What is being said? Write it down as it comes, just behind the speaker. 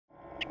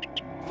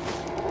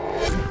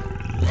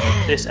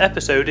This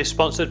episode is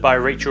sponsored by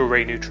Rachel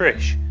Ray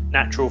Nutrish,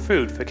 natural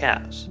food for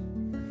cats.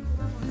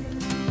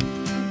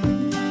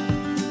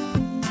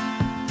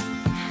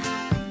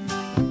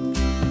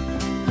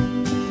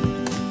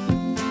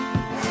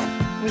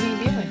 What are you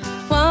doing?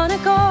 Wanna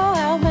go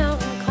out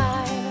mountain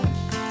climbing,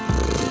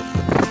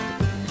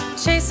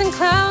 chasing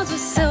clouds with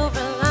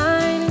silver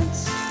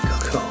linings.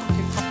 Go.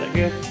 Is that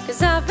good?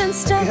 'Cause I've been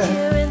stuck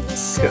here in the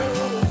city.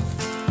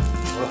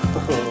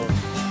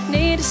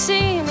 Need to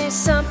see me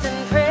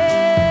something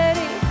pretty.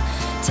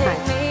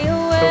 Take me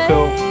away.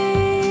 Cool.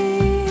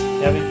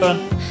 You having fun?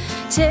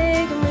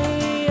 Take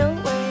me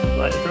away.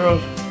 Like the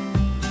drug?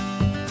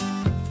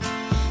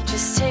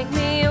 Just take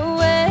me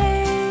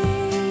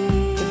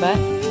away. Goodbye.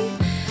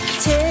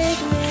 Take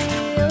me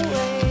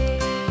away.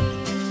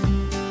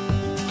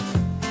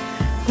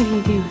 What are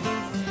you doing?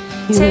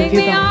 Take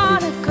me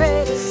on a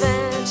great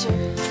adventure.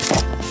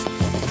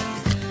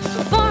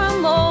 Before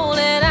I'm old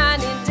and I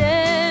need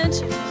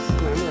dentures.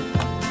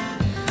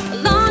 I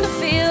long to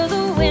feel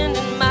the wind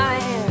in my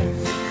hair.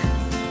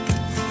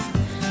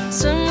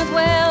 Swim with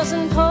whales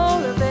and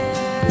polar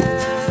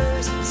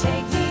bears.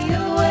 Take me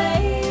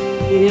away.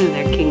 What are you doing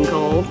there, King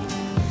Cole?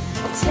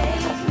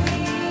 Take me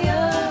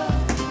away.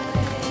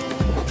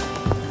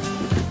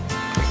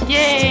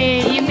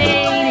 Yay, you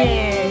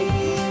made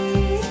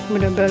it!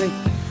 What up, buddy?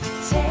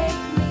 Take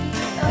me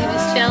You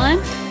just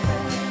chilling?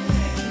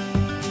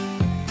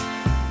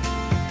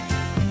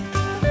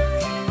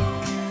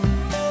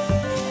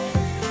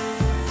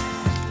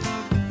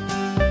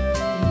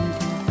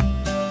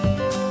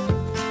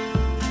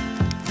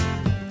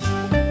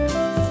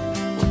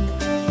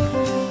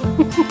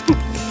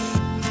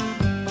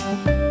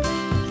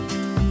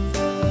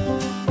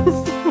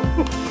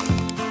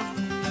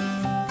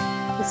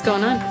 What's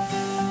going on?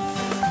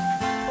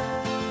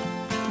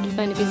 Did you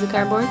find a piece of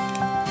cardboard?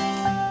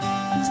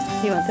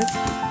 You want this?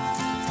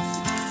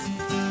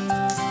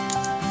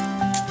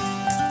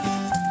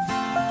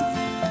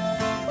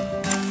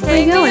 Where are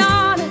you Take me going?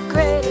 on a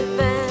great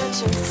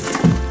adventure.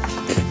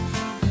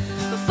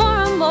 Before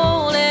I'm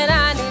old and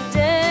I need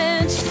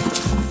dentures.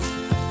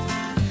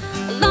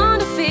 I long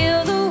to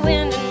feel the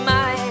wind in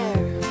my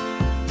hair.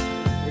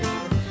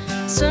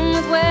 Swim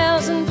with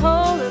whales and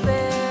polar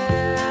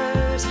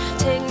bears.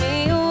 Take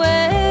me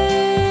away.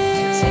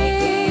 Take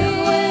me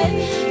away.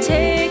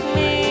 Take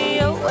me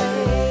away.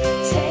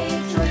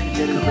 Take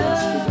me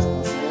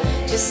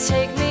away. Just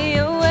take me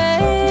away.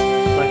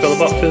 Like all the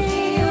boxes? Take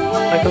me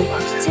away. Like all the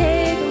boxes?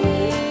 Take me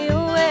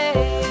away.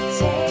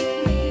 Take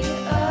me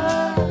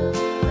away.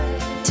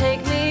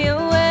 Take me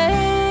away.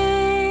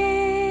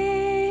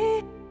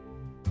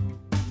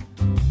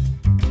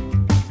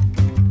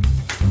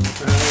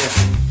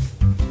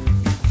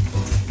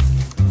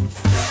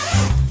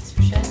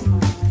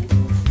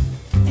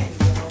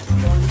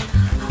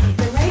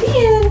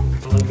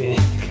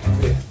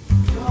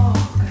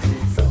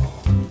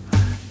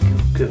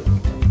 Good.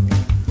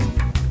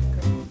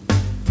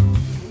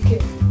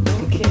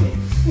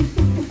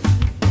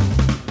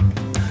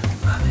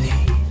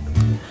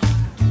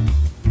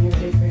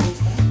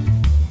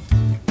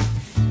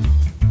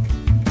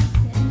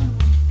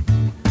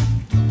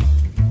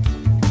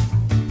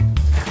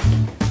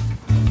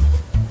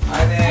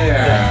 Hi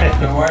there.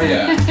 How are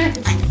you?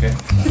 Okay.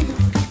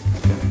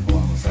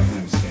 Hold on a second.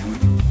 I'm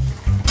scanning.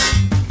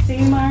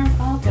 See, Marm?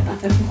 Oh, God.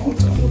 Hold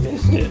on. You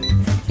missed it.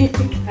 You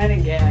kind of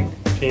gagged.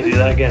 Can you do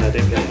that again? I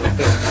didn't get it.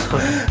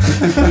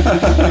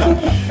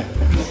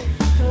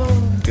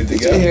 Good to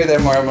go. Here, there,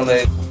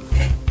 Marmalade.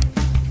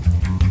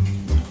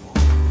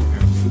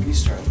 Before we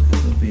start,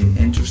 it'll be an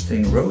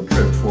interesting road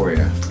trip for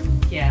you.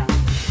 Yeah.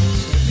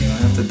 You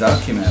don't have to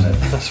document it.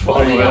 That's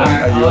fine. Oh,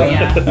 yeah. Oh,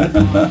 yeah.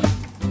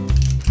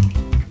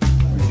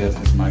 We get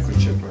his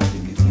microchip ready.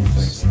 Needs some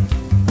place.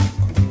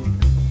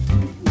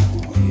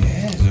 Oh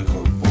yeah, it's a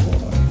good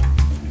boy.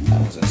 That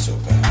wasn't so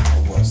bad.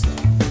 What was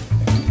that?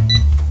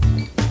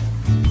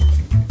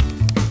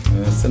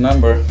 That's the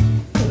number.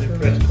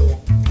 Press cool.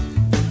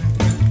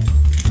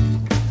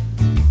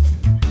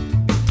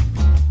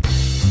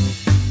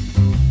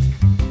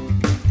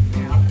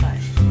 Here, I'll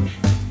push.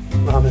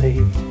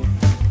 Marmalade.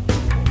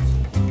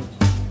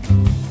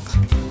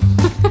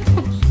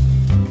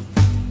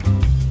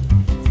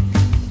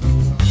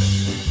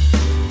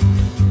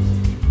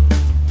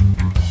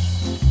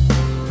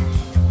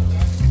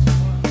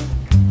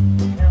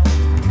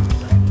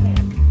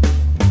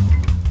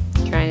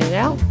 Trying it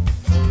out.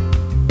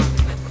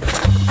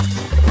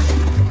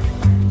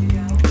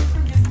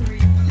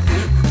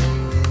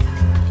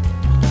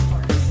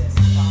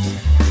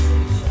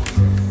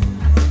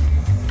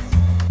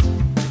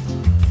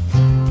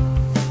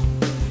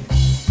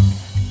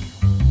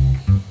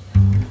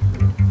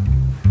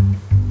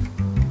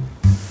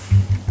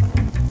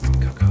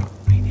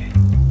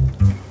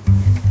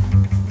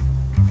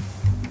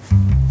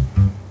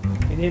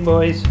 Hey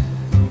boys.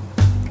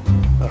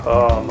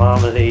 Oh,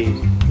 Marmalade.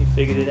 You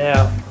figured it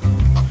out.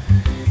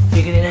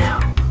 Figured it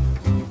out.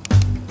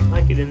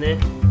 Like it in there.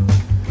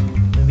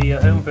 Gonna be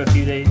at home for a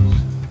few days.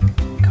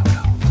 Go,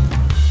 go.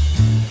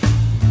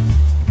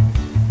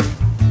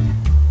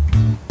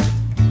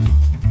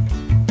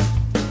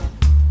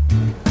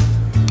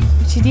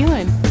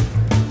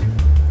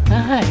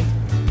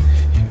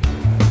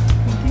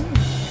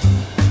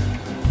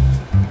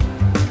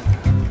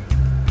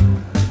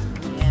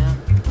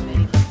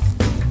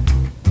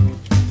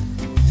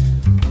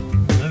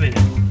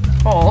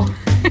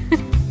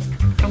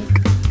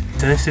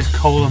 This is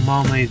Cole and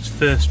Marmalade's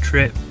first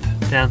trip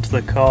down to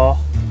the car.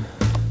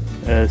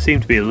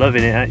 Seem to be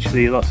loving it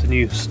actually, lots of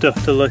new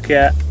stuff to look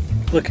at.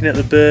 Looking at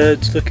the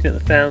birds, looking at the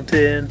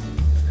fountain.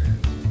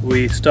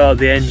 We started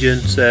the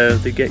engine so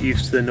they get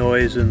used to the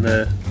noise and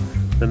the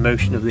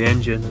motion of the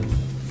engine.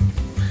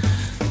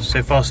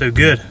 So far so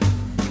good.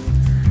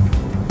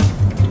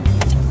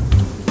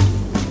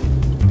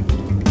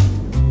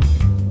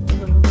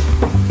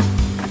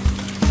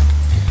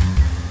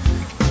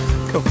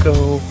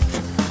 Coco.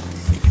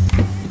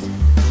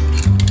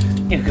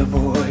 You're a good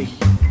boy.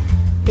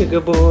 You're a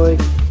good boy.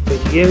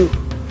 Where'd you go?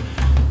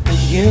 Where'd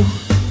you go?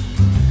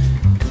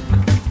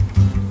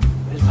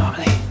 Where's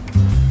Marmalade?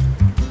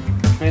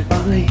 Where's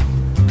Marmalade?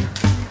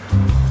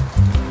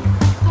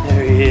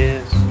 There he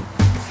is.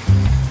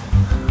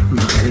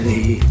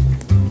 Marmalade.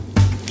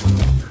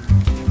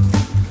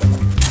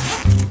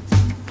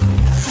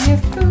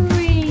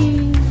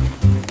 Yippee!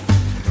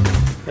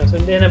 Got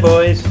some dinner,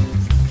 boys.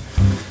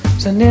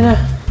 Some dinner.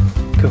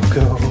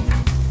 Coco.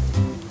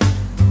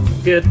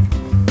 Good.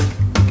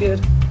 Good.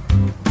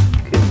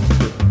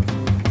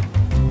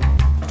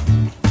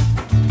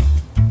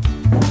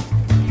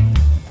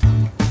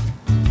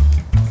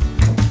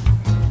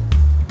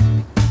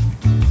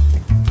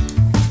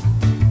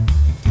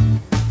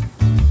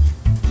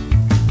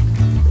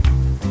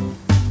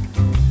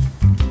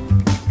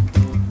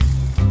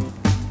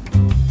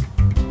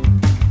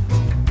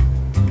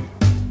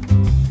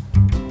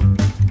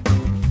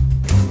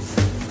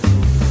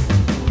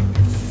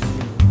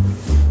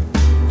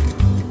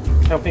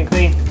 Helping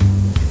clean.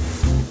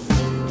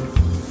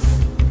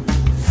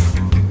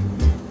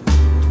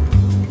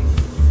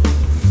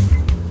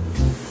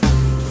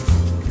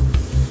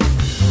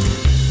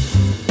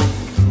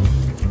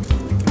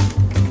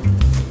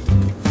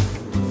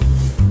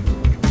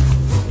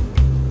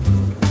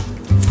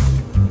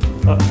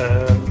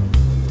 Uh-oh.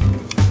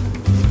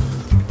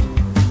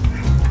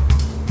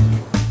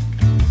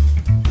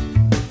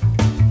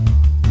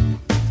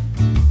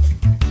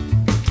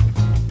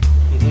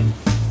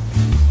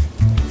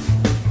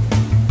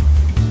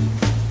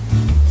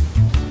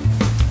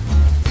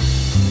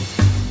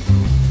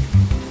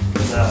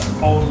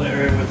 Old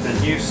litter in with the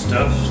new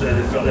stuff, so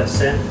they've got this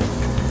in.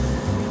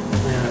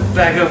 We're going to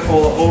bag up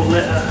all the old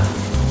litter,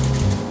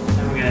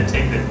 and we're going to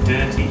take the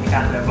dirty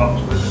cat litter box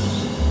with us.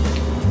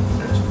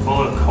 So it's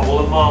full of Cole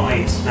and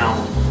Marmalade smell.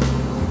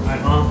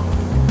 Right, Mom?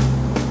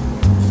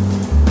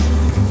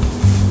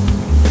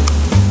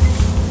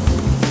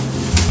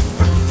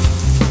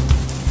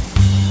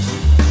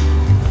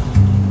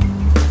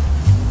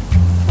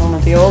 One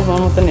with the old,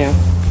 one with the new.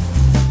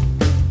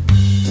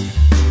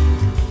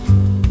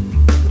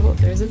 Oh,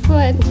 there's a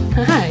foot.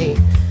 Hi.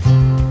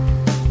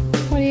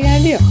 What are you gonna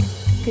do?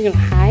 You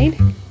gonna hide?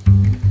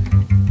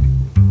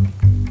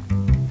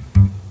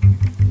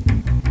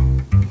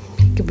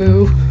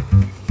 Peekaboo.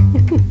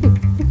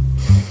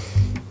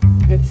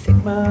 Let's see.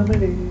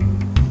 Marmalade.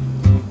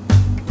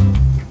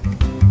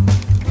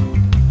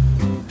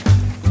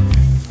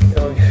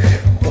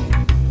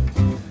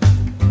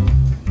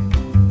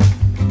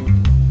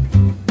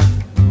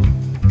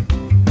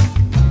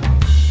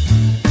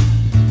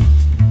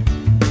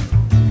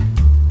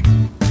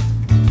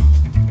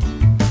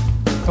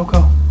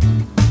 Coco,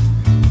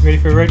 ready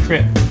for a road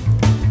trip?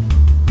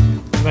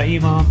 What about you,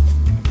 Mom?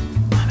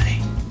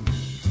 Marmalade.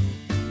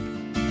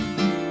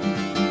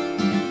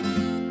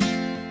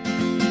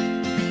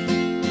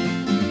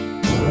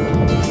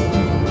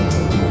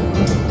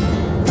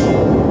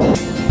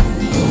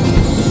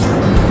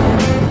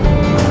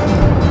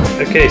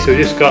 Okay, so we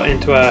just got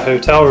into our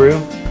hotel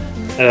room.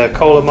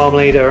 Cole and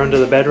Marmalade are under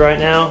the bed right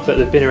now, but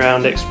they've been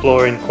around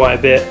exploring quite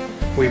a bit.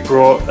 We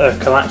brought a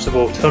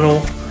collapsible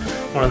tunnel,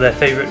 one of their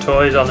favourite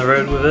toys, on the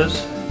road with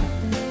us,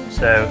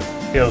 so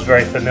feels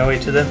very familiar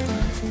to them.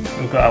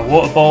 We've got our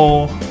water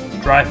bowl,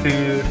 dry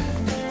food,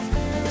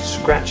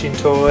 scratching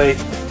toy,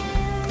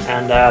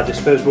 and our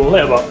disposable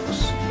litter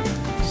box.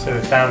 So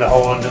we found a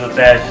hole under the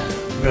bed.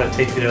 We're going to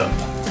take it up,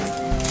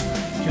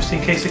 just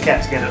in case the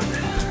cats get up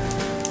there.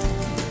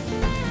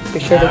 Be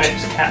sure Now to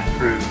it's cat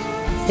proof.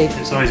 safe.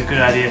 It's always a good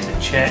idea to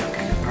check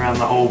around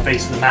the whole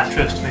base of the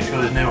mattress to make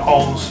sure there's no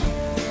holes.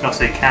 Because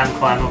they can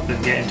climb up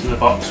and get into the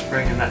box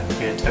spring, and that could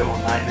be a total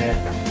nightmare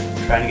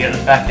trying to get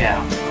them back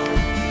out.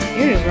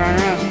 You're just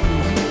running around.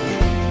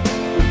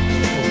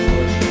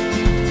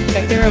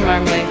 Check the room,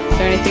 Marmalade. Is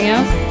there anything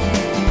else?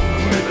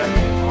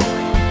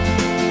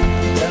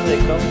 There they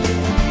come.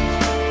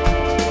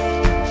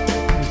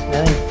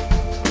 Nice.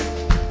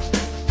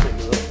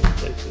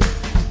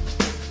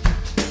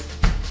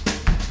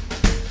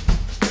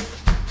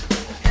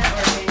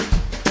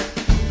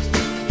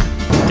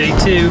 Day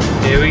 2,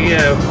 here we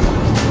go.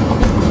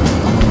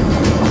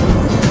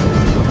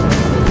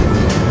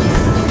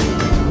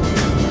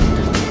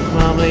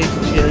 Marmalade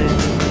chilling.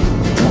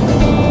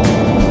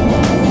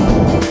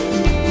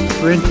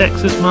 We're in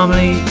Texas,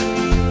 Marmalade.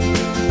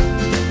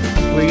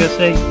 What are you gonna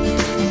say?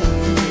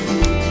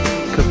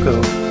 Coco.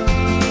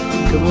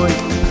 Good boy.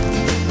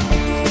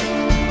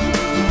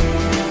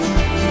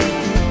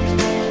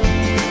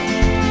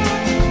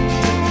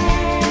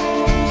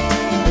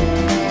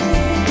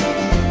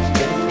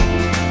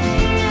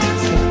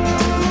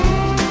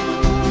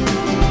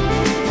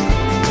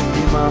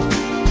 Mom.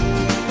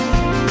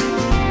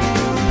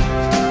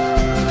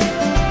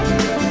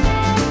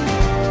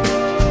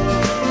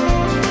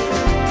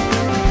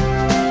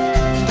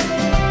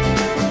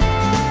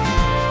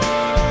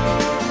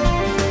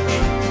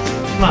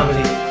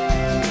 Marmalade.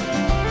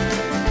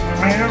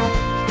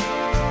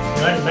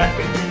 You like the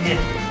bathroom, didn't you?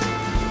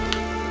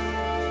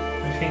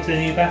 What do you think of the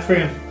new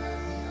bathroom?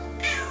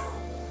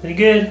 Pretty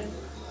good.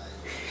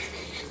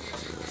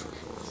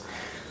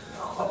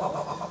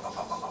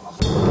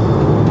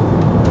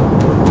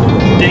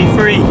 Day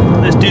 3,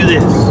 let's do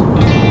this.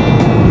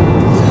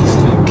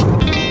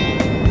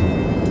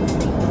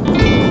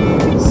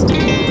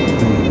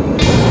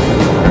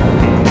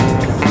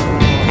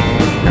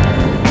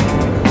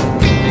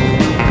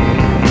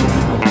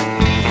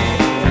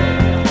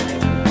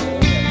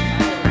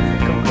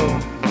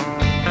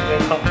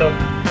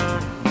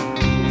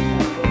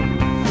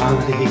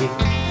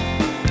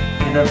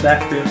 You love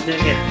bathrooms,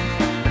 didn't you?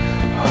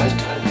 Oh, it's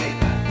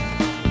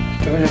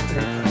toilet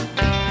paper.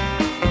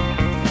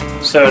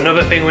 So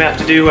another thing we have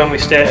to do when we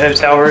stay at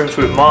hotel rooms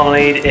with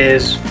Marmalade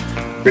is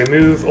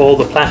remove all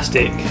the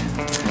plastic.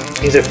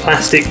 He's a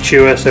plastic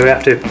chewer, so we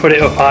have to put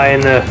it up high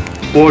in the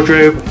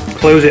wardrobe,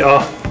 close it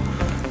off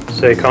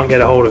so he can't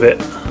get a hold of it.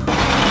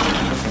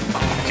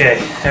 Okay,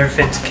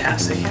 everything's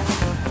catty.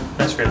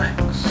 Let's relax.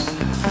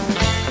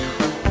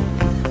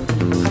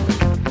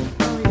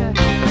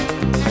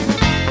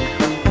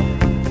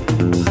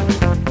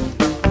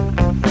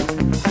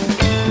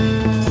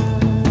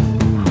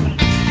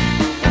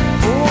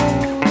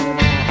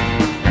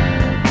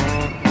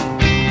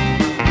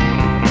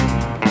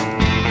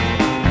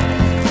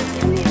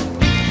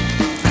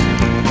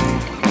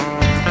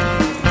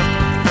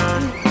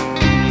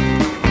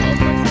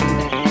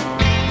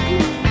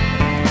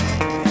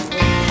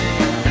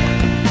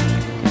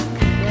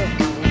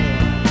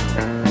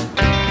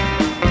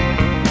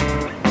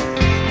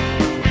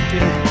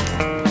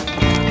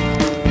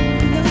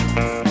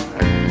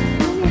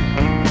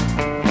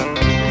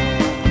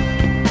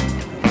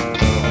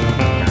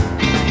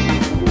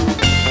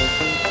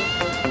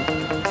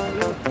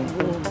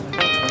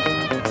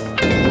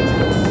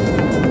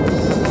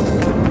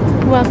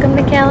 Welcome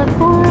to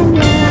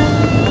California.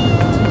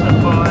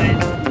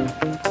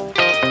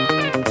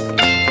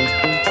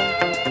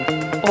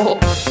 Oh,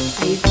 I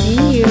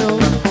see you.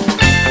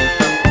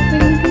 What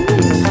are you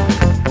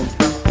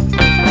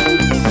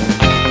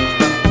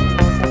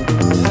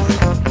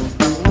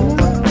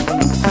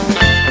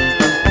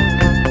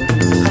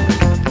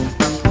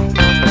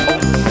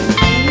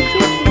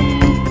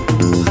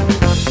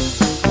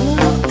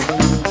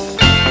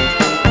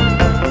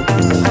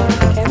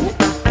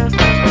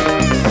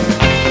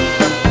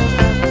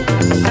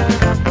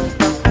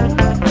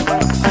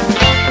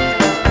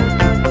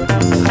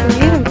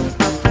doing?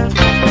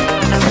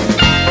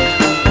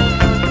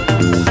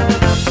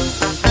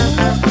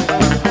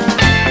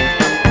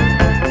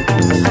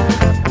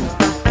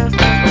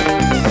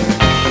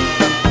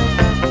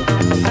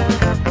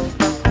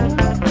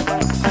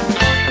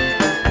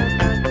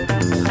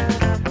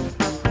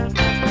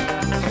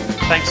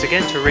 Thanks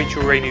again to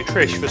Rachel Ray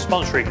Nutrish for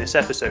sponsoring this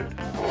episode.